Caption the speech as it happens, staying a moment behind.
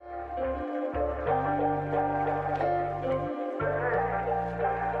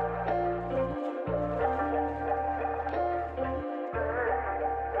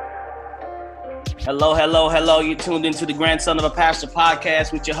Hello, hello, hello. You tuned into the Grandson of a Pastor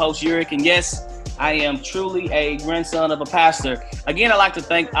podcast with your host, Uric. And yes, I am truly a grandson of a pastor. Again, I'd like to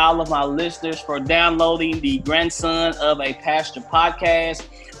thank all of my listeners for downloading the Grandson of a Pastor podcast.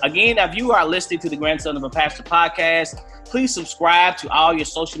 Again, if you are listening to the Grandson of a Pastor podcast, please subscribe to all your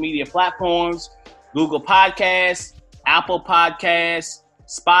social media platforms, Google Podcasts, Apple Podcasts,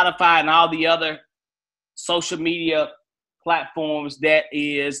 Spotify, and all the other social media platforms that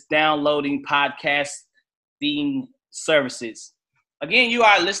is downloading podcasting services. Again, you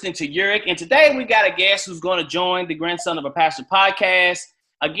are listening to Uric, and today we got a guest who's going to join the Grandson of a Pastor podcast.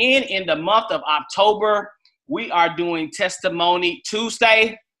 Again, in the month of October, we are doing Testimony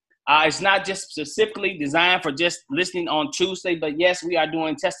Tuesday. It's not just specifically designed for just listening on Tuesday, but yes, we are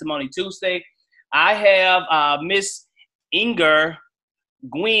doing Testimony Tuesday. I have Miss Inger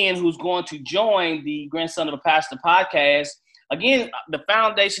Guinn, who's going to join the Grandson of a Pastor podcast. Again, the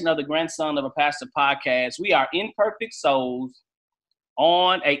foundation of the Grandson of a Pastor podcast, we are imperfect souls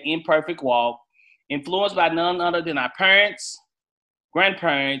on an imperfect walk, influenced by none other than our parents,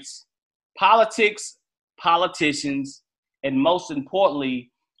 grandparents, politics, politicians, and most importantly,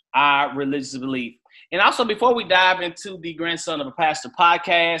 our religious belief. And also, before we dive into the Grandson of a Pastor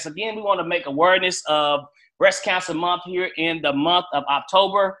podcast, again, we want to make awareness of Breast Cancer Month here in the month of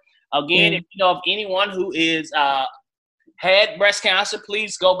October. Again, if you know of anyone who is had breast cancer,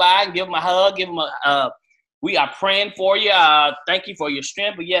 please go by and give them a hug. Give them we are praying for you. Thank you for your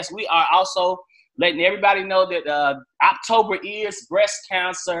strength. But yes, we are also letting everybody know that October is Breast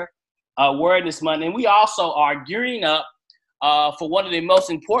Cancer Awareness Month, and we also are gearing up for one of the most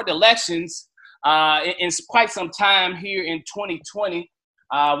important elections in quite some time here in 2020.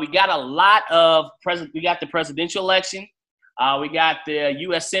 We got a lot of we got the presidential election. We got the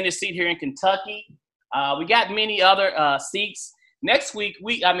U.S. Senate seat here in Kentucky. We got many other seats. Next week,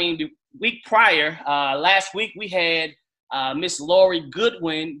 the week prior, last week, we had Miss Lori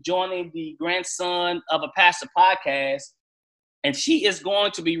Goodwin joining the Grandson of a Pastor podcast. And she is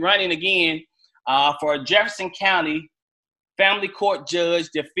going to be running again for Jefferson County Family Court Judge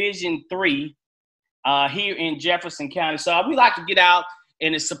Division 3 here in Jefferson County. So we like to get out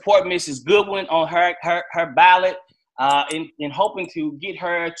and to support Mrs. Goodwin on her ballot in hoping to get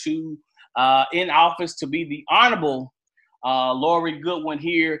her to in office to be the Honorable Lori Goodwin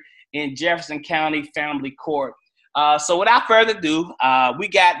here in Jefferson County Family Court. So without further ado, we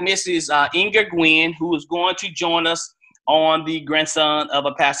got Mrs. Inger Guinn, who is going to join us on the Grandson of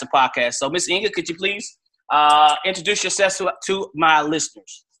a Pastor podcast. So Ms. Inger, could you please introduce yourself to my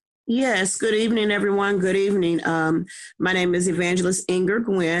listeners? Yes, good evening, everyone. Good evening. My name is Evangelist Inger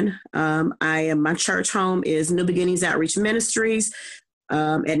Guinn. My church home is New Beginnings Outreach Ministries at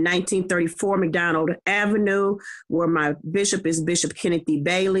 1934 McDonald Avenue, where my bishop is Bishop Kenneth D.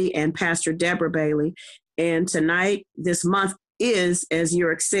 Bailey and Pastor Deborah Bailey. And tonight, this month is, as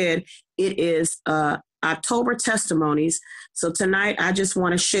Uric said, it is October Testimonies. So tonight, I just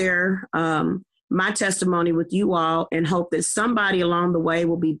want to share my testimony with you all and hope that somebody along the way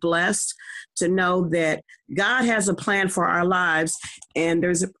will be blessed to know that God has a plan for our lives. And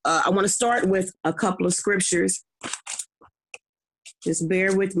I want to start with a couple of scriptures. Just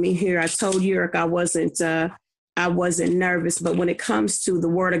bear with me here. I told Uric I wasn't nervous, but when it comes to the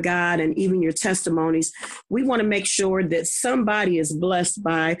Word of God and even your testimonies, we want to make sure that somebody is blessed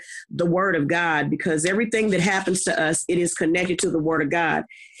by the Word of God, because everything that happens to us, it is connected to the Word of God.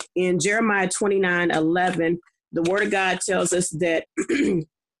 In Jeremiah 29:11, the Word of God tells us that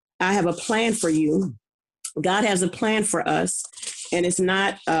I have a plan for you. God has a plan for us, and it's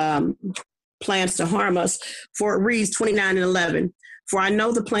not plans to harm us. For it reads 29:11. For I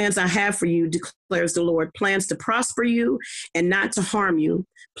know the plans I have for you, declares the Lord, plans to prosper you and not to harm you,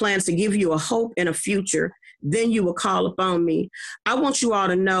 plans to give you a hope and a future. Then you will call upon me. I want you all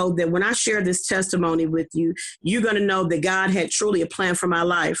to know that when I share this testimony with you, you're going to know that God had truly a plan for my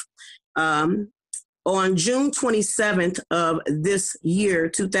life. On June 27th of this year,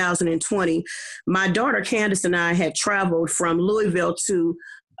 2020, my daughter Candace and I had traveled from Louisville to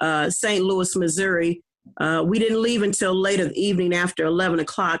St. Louis, Missouri. We didn't leave until late of the evening after 11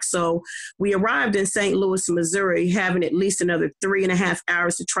 o'clock. So we arrived in St. Louis, Missouri, having at least another 3.5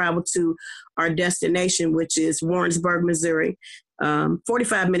 hours to travel to our destination, which is Warrensburg, Missouri,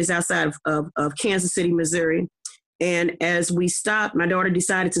 45 minutes outside of Kansas City, Missouri. And as we stopped, my daughter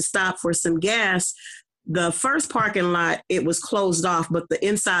decided to stop for some gas. The first parking lot, it was closed off, but the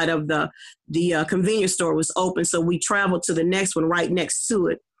inside of the convenience store was open. So we traveled to the next one right next to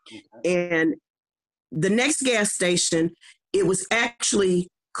it. And the next gas station, it was actually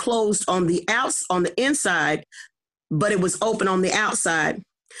closed on the inside, but it was open on the outside.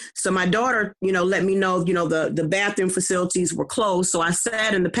 So my daughter, let me know, the bathroom facilities were closed. So I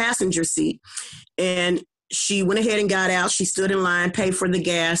sat in the passenger seat, and she went ahead and got out. She stood in line, paid for the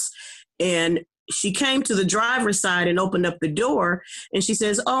gas, and she came to the driver's side and opened up the door. And she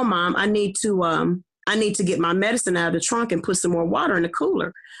says, "Oh, Mom, I need to get my medicine out of the trunk and put some more water in the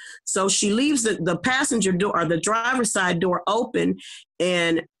cooler." So she leaves the passenger door, or the driver's side door, open,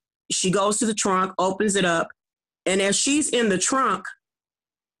 and she goes to the trunk, opens it up. And as she's in the trunk,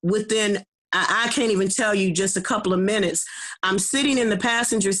 within, I can't even tell you, just a couple of minutes, I'm sitting in the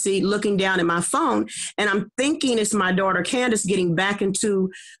passenger seat looking down at my phone, and I'm thinking it's my daughter Candace getting back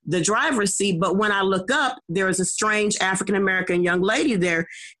into the driver's seat. But when I look up, there is a strange African-American young lady there,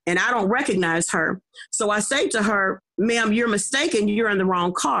 and I don't recognize her. So I say to her, "Ma'am, you're mistaken. You're in the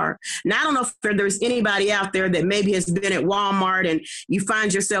wrong car." Now, I don't know if there's anybody out there that maybe has been at Walmart and you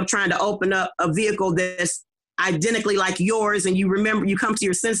find yourself trying to open up a vehicle that's identically like yours, and you come to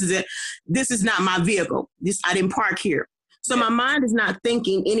your senses that this is not my vehicle. I didn't park here. So my mind is not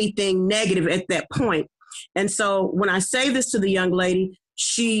thinking anything negative at that point. And so when I say this to the young lady,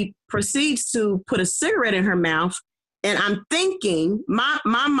 she proceeds to put a cigarette in her mouth. And I'm thinking, my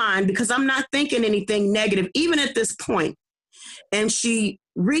mind, because I'm not thinking anything negative, even at this point. And she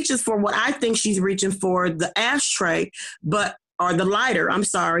reaches for what I think she's reaching for, the ashtray, or the lighter, I'm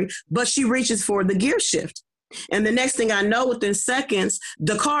sorry, but she reaches for the gear shift. And the next thing I know, within seconds,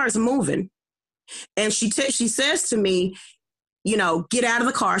 the car is moving. And she says to me, "Get out of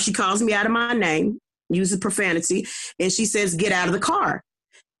the car." She calls me out of my name, uses profanity, and she says, "Get out of the car."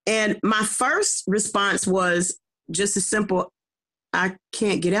 And my first response was just as simple: "I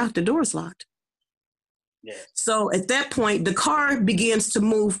can't get out. The door's locked." Yes. So at that point, the car begins to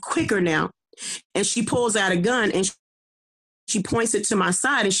move quicker now. And she pulls out a gun, and she points it to my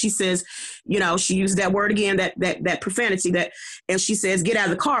side, and she says, she used that word again, that profanity, and she says, "Get out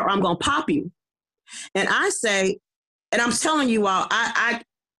of the car or I'm going to pop you." And I say, and I'm telling you all,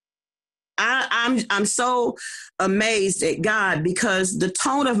 I'm so amazed at God, because the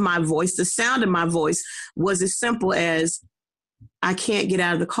tone of my voice, the sound of my voice was as simple as, "I can't get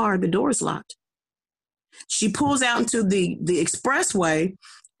out of the car. The door's locked." She pulls out into the expressway,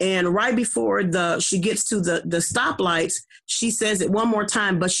 and right before she gets to the stoplights, she says it one more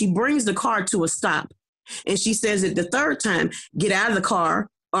time, but she brings the car to a stop. And she says it the third time, "Get out of the car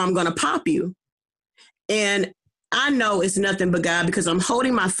or I'm going to pop you." And I know it's nothing but God, because I'm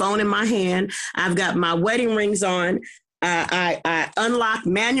holding my phone in my hand. I've got my wedding rings on. I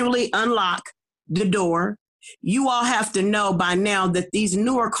manually unlock the door. You all have to know by now that these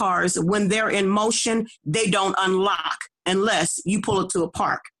newer cars, when they're in motion, they don't unlock unless you pull it to a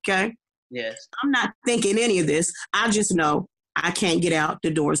park, okay? Yes. I'm not thinking any of this. I just know I can't get out.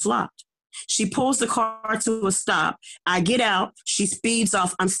 The door's locked. She pulls the car to a stop. I get out. She speeds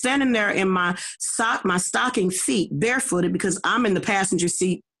off. I'm standing there in my stocking feet, barefooted, because I'm in the passenger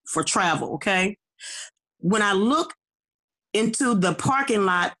seat for travel, okay? When I look into the parking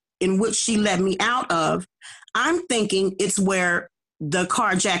lot in which she let me out of, I'm thinking it's where the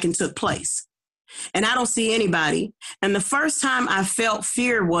carjacking took place. And I don't see anybody. And the first time I felt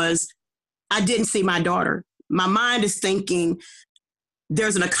fear was I didn't see my daughter. My mind is thinking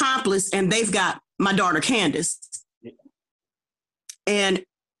there's an accomplice and they've got my daughter Candace. And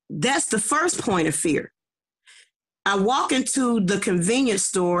that's the first point of fear. I walk into the convenience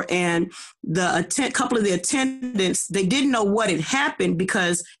store, and couple of the attendants, they didn't know what had happened,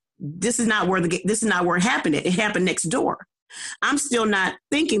 because this is not where it happened. It happened next door. I'm still not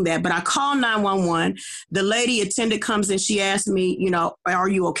thinking that, but I call 911. The lady attendant comes in. She asks me, "Are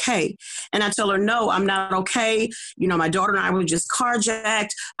you okay?" And I tell her, "No, I'm not okay. My daughter and I were just carjacked.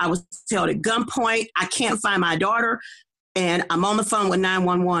 I was held at gunpoint. I can't find my daughter." And I'm on the phone with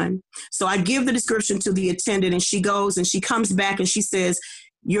 911. So I give the description to the attendant, and she goes and she comes back and she says,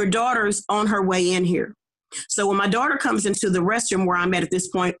 "Your daughter's on her way in here." So when my daughter comes into the restroom where I'm at this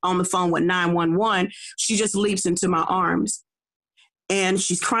point on the phone with 911, she just leaps into my arms. And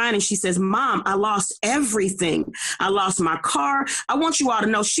she's crying, and she says, "Mom, I lost everything. I lost my car." I want you all to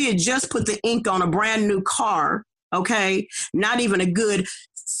know she had just put the ink on a brand new car, okay? Not even a good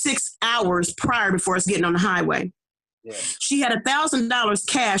 6 hours prior before it's getting on the highway. Yeah. She had $1,000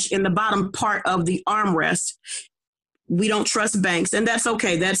 cash in the bottom part of the armrest. We don't trust banks, and that's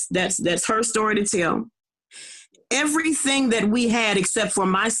okay. That's her story to tell. Everything that we had except for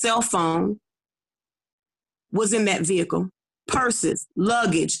my cell phone was in that vehicle. Purses,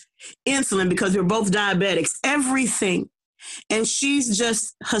 luggage, insulin, because we're both diabetics, everything. And she's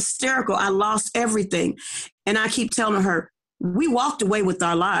just hysterical. "I lost everything." And I keep telling her, we walked away with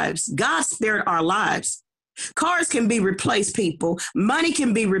our lives. God spared our lives. Cars can be replaced, people. Money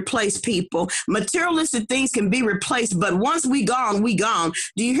can be replaced, people. Materialistic things can be replaced, but once we gone, we gone.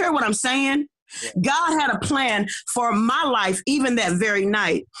 Do you hear what I'm saying? Yeah. God had a plan for my life, even that very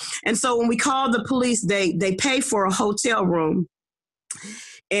night. And so when we called the police, they pay for a hotel room.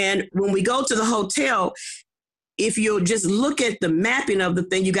 And when we go to the hotel, if you'll just look at the mapping of the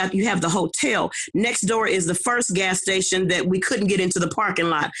thing, you have the hotel. Next door is the first gas station that we couldn't get into the parking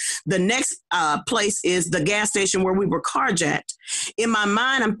lot. The next place is the gas station where we were carjacked. In my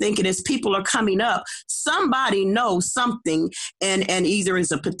mind, I'm thinking as people are coming up, somebody knows something and either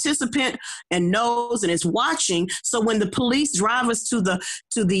is a participant and knows and is watching. So when the police drive us to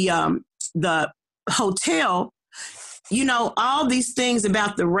the hotel, you know, all these things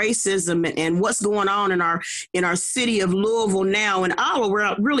about the racism and what's going on in our city of Louisville now and all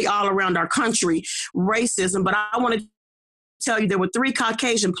around our country, racism. But I want to tell you there were 3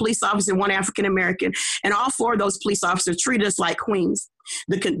 Caucasian police officers and 1 African American, and all 4 of those police officers treated us like queens.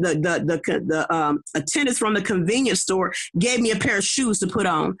 The attendants from the convenience store gave me a pair of shoes to put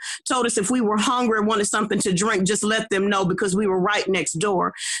on, told us if we were hungry or wanted something to drink, just let them know because we were right next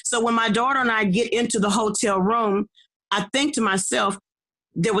door. So when my daughter and I get into the hotel room, I think to myself,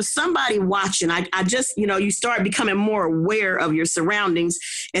 there was somebody watching. I just, you know, you start becoming more aware of your surroundings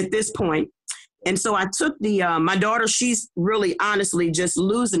at this point. And so I took my daughter, she's really honestly just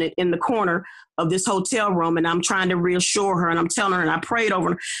losing it in the corner of this hotel room. And I'm trying to reassure her and I'm telling her, and I prayed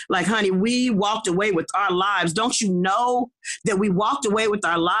over her, like, honey, we walked away with our lives. Don't you know that we walked away with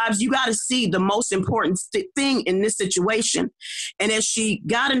our lives? You got to see the most important thing in this situation. And as she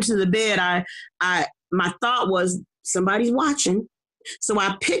got into the bed, my thought was, somebody's watching. So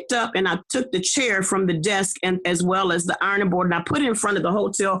I picked up and I took the chair from the desk and as well as the ironing board, and I put it in front of the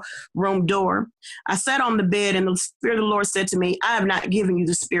hotel room door. I sat on the bed and the Spirit of the Lord said to me, I have not given you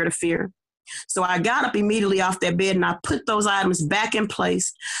the spirit of fear. So I got up immediately off that bed and I put those items back in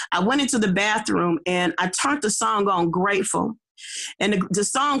place. I went into the bathroom and I turned the song on, Grateful. And the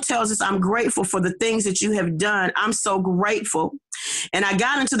song tells us, I'm grateful for the things that you have done. I'm so grateful. And I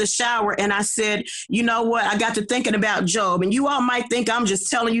got into the shower and I said, you know what? I got to thinking about Job. And you all might think I'm just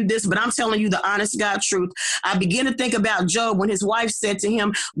telling you this, but I'm telling you the honest God truth. I began to think about Job when his wife said to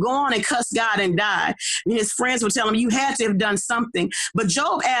him, go on and cuss God and die. And his friends would tell him, you had to have done something. But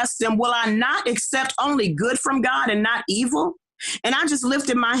Job asked them, will I not accept only good from God and not evil? And I just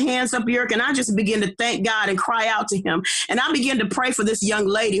lifted my hands up, Yerk, and I just began to thank God and cry out to him. And I began to pray for this young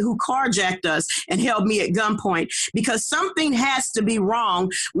lady who carjacked us and held me at gunpoint, because something has to be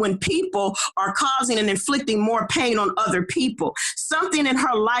wrong when people are causing and inflicting more pain on other people. Something in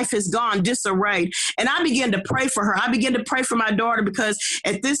her life has gone disarrayed. And I began to pray for her. I began to pray for my daughter because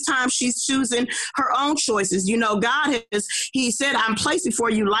at this time she's choosing her own choices. You know, he said, I'm placed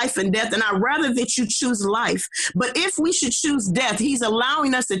before you life and death, and I'd rather that you choose life. But if we should choose death, he's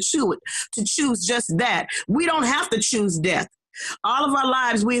allowing us to choose just that. We don't have to choose death. All of our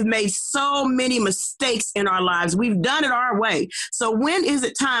lives, we've made so many mistakes in our lives. We've done it our way. So when is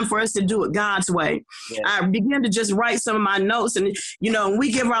it time for us to do it God's way? Yeah. I began to just write some of my notes. And, you know, when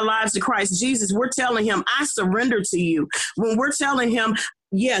we give our lives to Christ Jesus, we're telling him, I surrender to you. When we're telling him,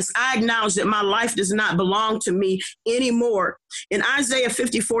 yes, I acknowledge that my life does not belong to me anymore. In Isaiah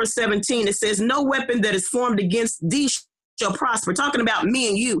 54:17, it says, no weapon that is formed against thee shall prosper. Talking about me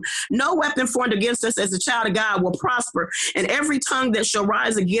and you. No weapon formed against us as a child of God will prosper. And every tongue that shall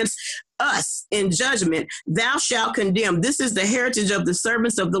rise against us in judgment, thou shalt condemn. This is the heritage of the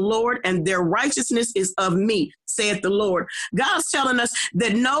servants of the Lord, and their righteousness is of me, saith the Lord. God's telling us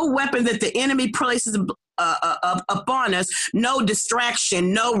that no weapon that the enemy places upon us, no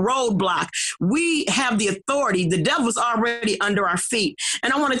distraction, no roadblock. We have the authority. The devil's already under our feet.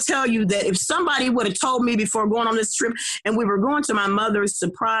 And I want to tell you that if somebody would have told me before going on this trip, and we were going to my mother's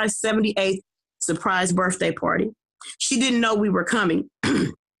surprise 78th surprise birthday party, she didn't know we were coming.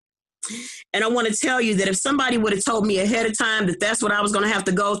 And I want to tell you that if somebody would have told me ahead of time that that's what I was going to have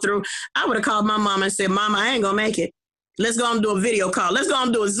to go through, I would have called my mama and said, Mama, I ain't going to make it. Let's go and do a video call. Let's go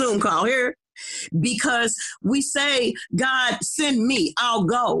and do a Zoom call here. Because we say, God, send me, I'll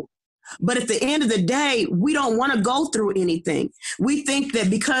go. But at the end of the day, we don't want to go through anything. We think that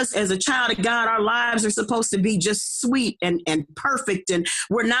because as a child of God, our lives are supposed to be just sweet and perfect, and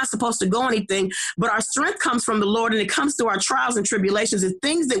we're not supposed to go anything. But our strength comes from the Lord, and it comes through our trials and tribulations. The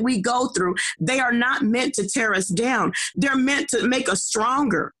things that we go through, they are not meant to tear us down. They're meant to make us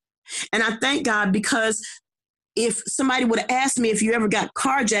stronger. And I thank God, because if somebody would have asked me if you ever got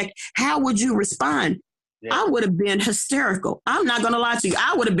carjacked, how would you respond? Yeah. I would have been hysterical. I'm not going to lie to you.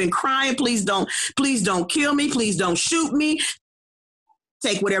 I would have been crying. Please don't kill me. Please don't shoot me.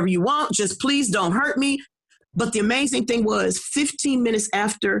 Take whatever you want. Just please don't hurt me. But the amazing thing was 15 minutes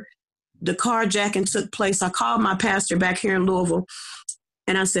after the carjacking took place, I called my pastor back here in Louisville.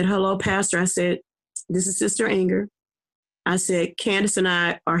 And I said, hello, Pastor. I said, this is Sister Inger. I said, Candace and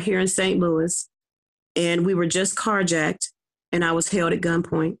I are here in St. Louis, and we were just carjacked, and I was held at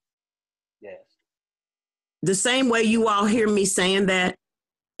gunpoint. Yes. The same way you all hear me saying that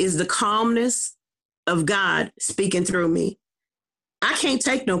is the calmness of God speaking through me. I can't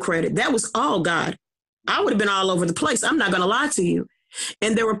take no credit. That was all God. I would have been all over the place. I'm not going to lie to you.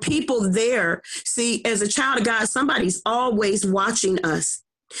 And there were people there. See, as a child of God, somebody's always watching us.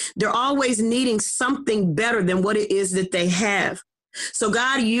 They're always needing something better than what it is that they have. So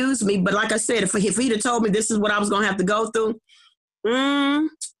God used me. But like I said, if he'd have told me this is what I was going to have to go through,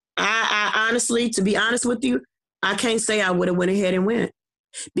 I honestly, to be honest with you, I can't say I would have went ahead and went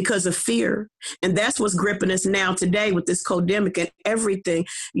because of fear. And that's what's gripping us now today with this pandemic and everything.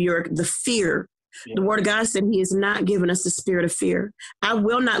 The fear. Yeah. The word of God said he has not given us the spirit of fear. I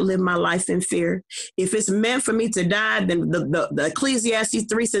will not live my life in fear. If it's meant for me to die, then the Ecclesiastes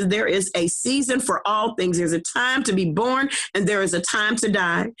 3 says there is a season for all things. There's a time to be born and there is a time to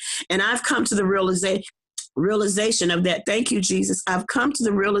die. And I've come to the realization of that. Thank you, Jesus. I've come to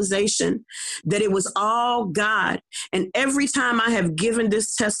the realization that it was all God. And every time I have given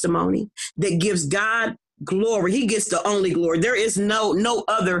this testimony that gives God glory, he gets the only glory. There is no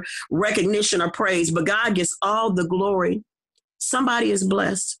other recognition or praise, but God gets all the glory. Somebody is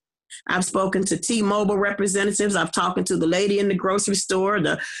blessed. I've spoken to T-Mobile representatives. I've talked to the lady in the grocery store,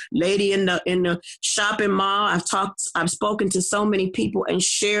 the lady in the shopping mall. I've spoken to so many people and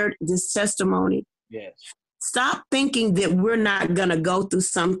shared this testimony. Yes. Stop thinking that we're not going to go through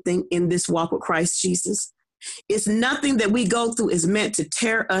something in this walk with Christ Jesus. It's nothing that we go through is meant to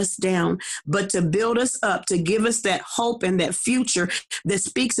tear us down, but to build us up, to give us that hope and that future that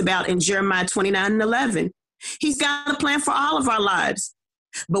speaks about in Jeremiah 29:11. He's got a plan for all of our lives,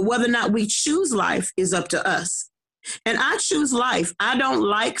 but whether or not we choose life is up to us. And I choose life. I don't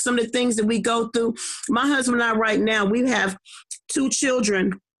like some of the things that we go through. My husband and I right now, we have 2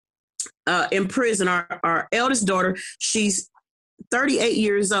 children in prison. Our eldest daughter, she's 38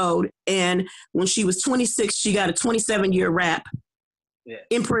 years old. And when she was 26, she got a 27-year rap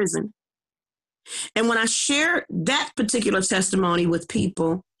in prison. And when I share that particular testimony with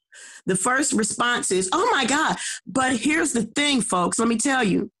people, the first response is, oh my God. But here's the thing, folks, let me tell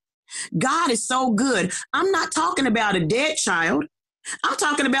you, God is so good. I'm not talking about a dead child. I'm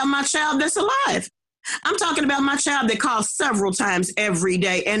talking about my child that's alive. I'm talking about my child that calls several times every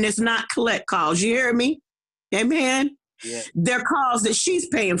day, and it's not collect calls. You hear me? Amen. Yeah. They're calls that she's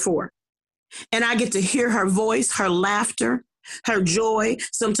paying for. And I get to hear her voice, her laughter, her joy,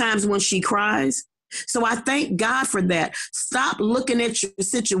 sometimes when she cries. So I thank God for that. Stop looking at your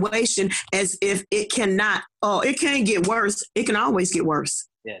situation as if it cannot, it can't get worse. It can always get worse.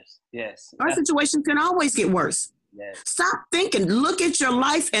 Yes. Our situation can always get worse. Yes. Stop thinking, look at your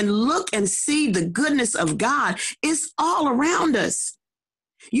life and look and see the goodness of God. It's all around us.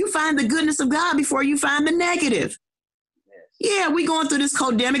 You find the goodness of God before you find the negative. Yeah, we're going through this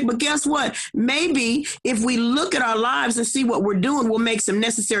pandemic, but guess what? Maybe if we look at our lives and see what we're doing, we'll make some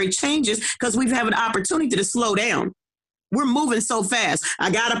necessary changes because we've had an opportunity to slow down. We're moving so fast.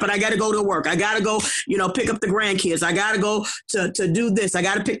 I got up and I got to go to work. I got to go, pick up the grandkids. I got to go to do this. I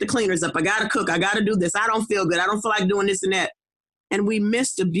got to pick the cleaners up. I got to cook. I got to do this. I don't feel good. I don't feel like doing this and that. And we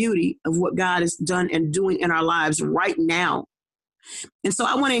miss the beauty of what God has done and doing in our lives right now. And so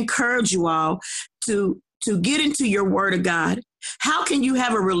I want to encourage you all to get into your word of God. How can you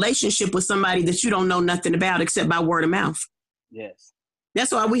have a relationship with somebody that you don't know nothing about except by word of mouth? Yes.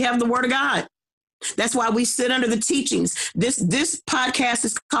 That's why we have the word of God. That's why we sit under the teachings. This podcast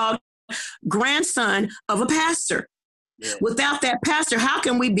is called Grandson of a Pastor. Yes. Without that pastor, how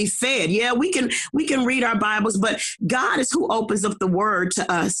can we be fed? Yeah, we can read our Bibles, but God is who opens up the word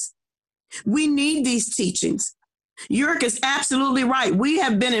to us. We need these teachings. Yurik is absolutely right. We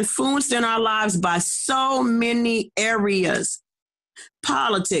have been influenced in our lives by so many areas.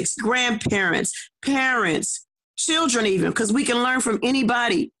 Politics, grandparents, parents, children even, because we can learn from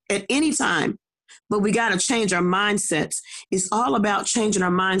anybody at any time. But we got to change our mindsets. It's all about changing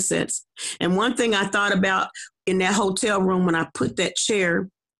our mindsets. And one thing I thought about in that hotel room when I put that chair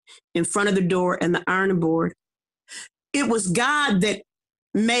in front of the door and the ironing board, it was God that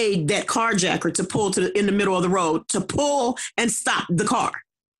made that carjacker to pull in the middle of the road, to pull and stop the car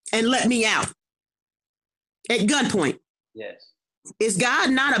and let me out at gunpoint. Yes. Is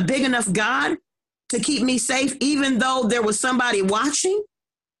God not a big enough God to keep me safe, even though there was somebody watching?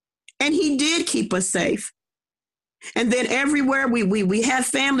 And he did keep us safe. And then everywhere we have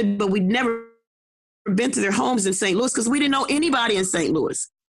family, but we've never been to their homes in St. Louis because we didn't know anybody in St. Louis.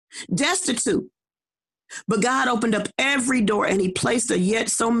 Destitute. But God opened up every door and he placed yet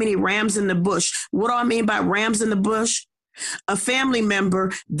so many rams in the bush. What do I mean by rams in the bush? A family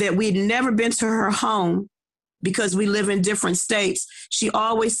member that we'd never been to her home because we live in different states. She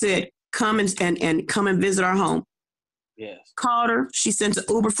always said, come and come and visit our home. Yes. Called her. She sent an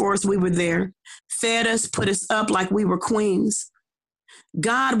Uber for us. We were there. Fed us, put us up like we were queens.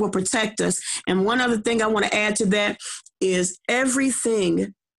 God will protect us. And one other thing I want to add to that is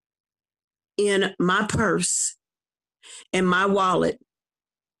everything in my purse and my wallet,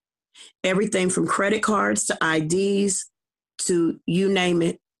 everything from credit cards to IDs to you name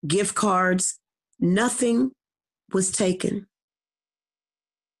it, gift cards, nothing was taken.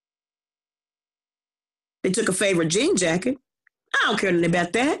 They took a favorite jean jacket. I don't care anything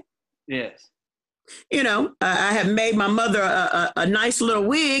about that. Yes. You know, I have made my mother a nice little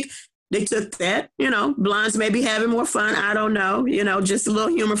wig. They took that, you know, blondes may be having more fun. I don't know, you know, just a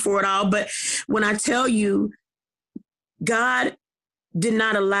little humor for it all. But when I tell you, God did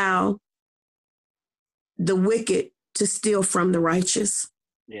not allow the wicked to steal from the righteous.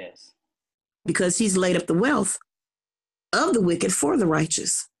 Yes. Because he's laid up the wealth of the wicked for the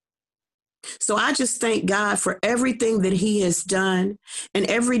righteous. So I just thank God for everything that he has done. And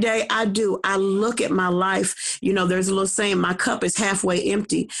every day I look at my life. You know, there's a little saying, my cup is halfway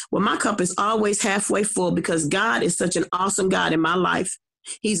empty. Well, my cup is always halfway full because God is such an awesome God in my life.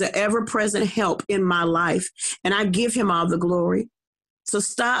 He's an ever-present help in my life. And I give him all the glory. So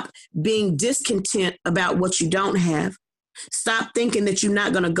stop being discontent about what you don't have. Stop thinking that you're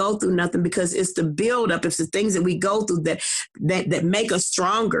not going to go through nothing because it's the buildup. It's the things that we go through that make us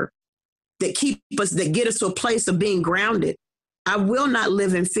stronger. That keep us, that get us to a place of being grounded. I will not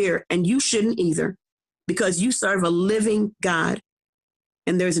live in fear, and you shouldn't either, because you serve a living God,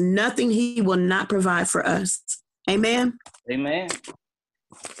 and there's nothing he will not provide for us. Amen. Amen.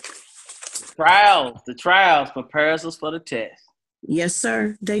 The trials prepares us for the test. Yes,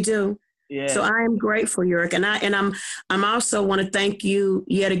 sir. They do. Yeah. So I am grateful, Yurick, and I'm also want to thank you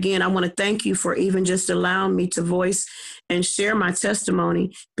yet again. I want to thank you for even just allowing me to voice and share my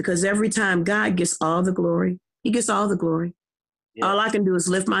testimony, because every time God gets all the glory. He gets all the glory. Yeah. All I can do is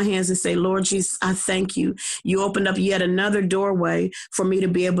lift my hands and say, Lord Jesus, I thank you. You opened up yet another doorway for me to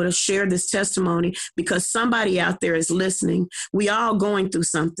be able to share this testimony, because somebody out there is listening. We all going through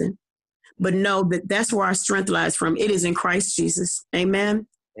something, but know that that's where our strength lies from. It is in Christ Jesus. Amen.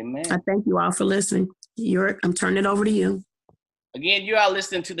 Amen. I thank you all for listening. I'm turning it over to you. Again, you are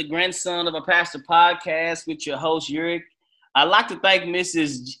listening to the Grandson of a Pastor podcast with your host, Yurick. I'd like to thank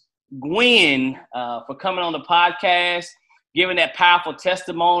Mrs. Guinn for coming on the podcast, giving that powerful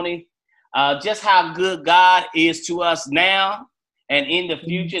testimony, just how good God is to us now and in the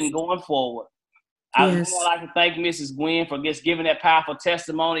future and going forward. I would like to thank Mrs. Guinn for just giving that powerful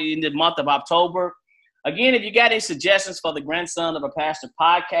testimony in the month of October. Again, if you got any suggestions for the Grandson of a Pastor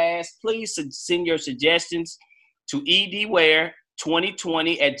podcast, please send your suggestions to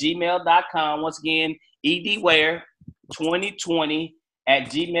edware2020@gmail.com. Once again,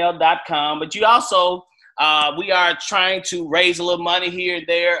 edware2020@gmail.com. But you also, we are trying to raise a little money here and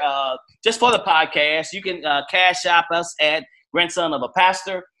there just for the podcast. You can cash app us at Grandson of a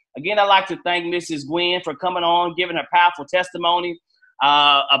Pastor. Again, I'd like to thank Mrs. Guinn for coming on, giving her powerful testimony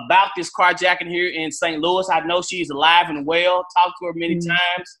about this carjacking here in St. Louis. I know she's alive and well. Talked to her many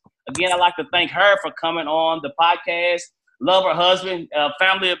times. Again, I'd like to thank her for coming on the podcast. Love her husband.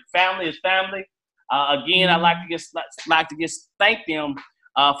 Family is family. Again, I'd like to just thank them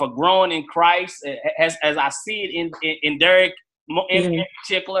for growing in Christ, as I see it in Derek in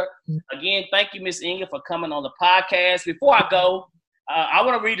particular. Again, thank you, Miss Inga, for coming on the podcast. Before I go, I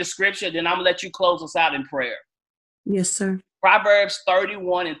want to read the scripture, then I'm going to let you close us out in prayer. Yes, sir. Proverbs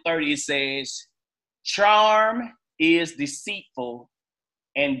 31:30 says, charm is deceitful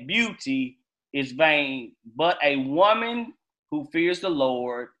and beauty is vain, but a woman who fears the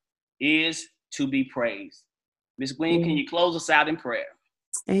Lord is to be praised. Ms. Guinn, can you close us out in prayer?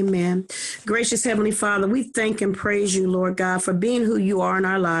 Amen. Gracious Heavenly Father, we thank and praise you, Lord God, for being who you are in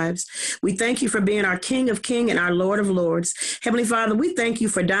our lives. We thank you for being our King of Kings and our Lord of Lords. Heavenly Father, we thank you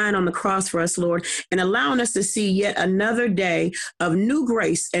for dying on the cross for us, Lord, and allowing us to see yet another day of new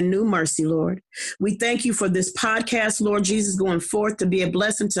grace and new mercy, Lord. We thank you for this podcast, Lord Jesus, going forth to be a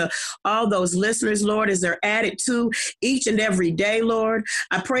blessing to all those listeners, Lord, as they're added to each and every day, Lord.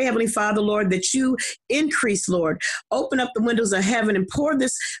 I pray, Heavenly Father, Lord, that you increase, Lord. Open up the windows of heaven and pour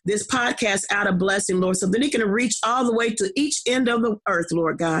this podcast out a blessing, Lord, so that it can reach all the way to each end of the earth,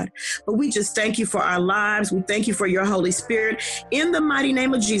 Lord God. But we just thank you for our lives. We thank you for your Holy Spirit. In the mighty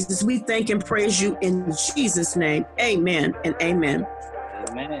name of Jesus, we thank and praise you in Jesus' name. Amen and amen.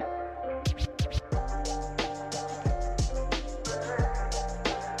 Amen.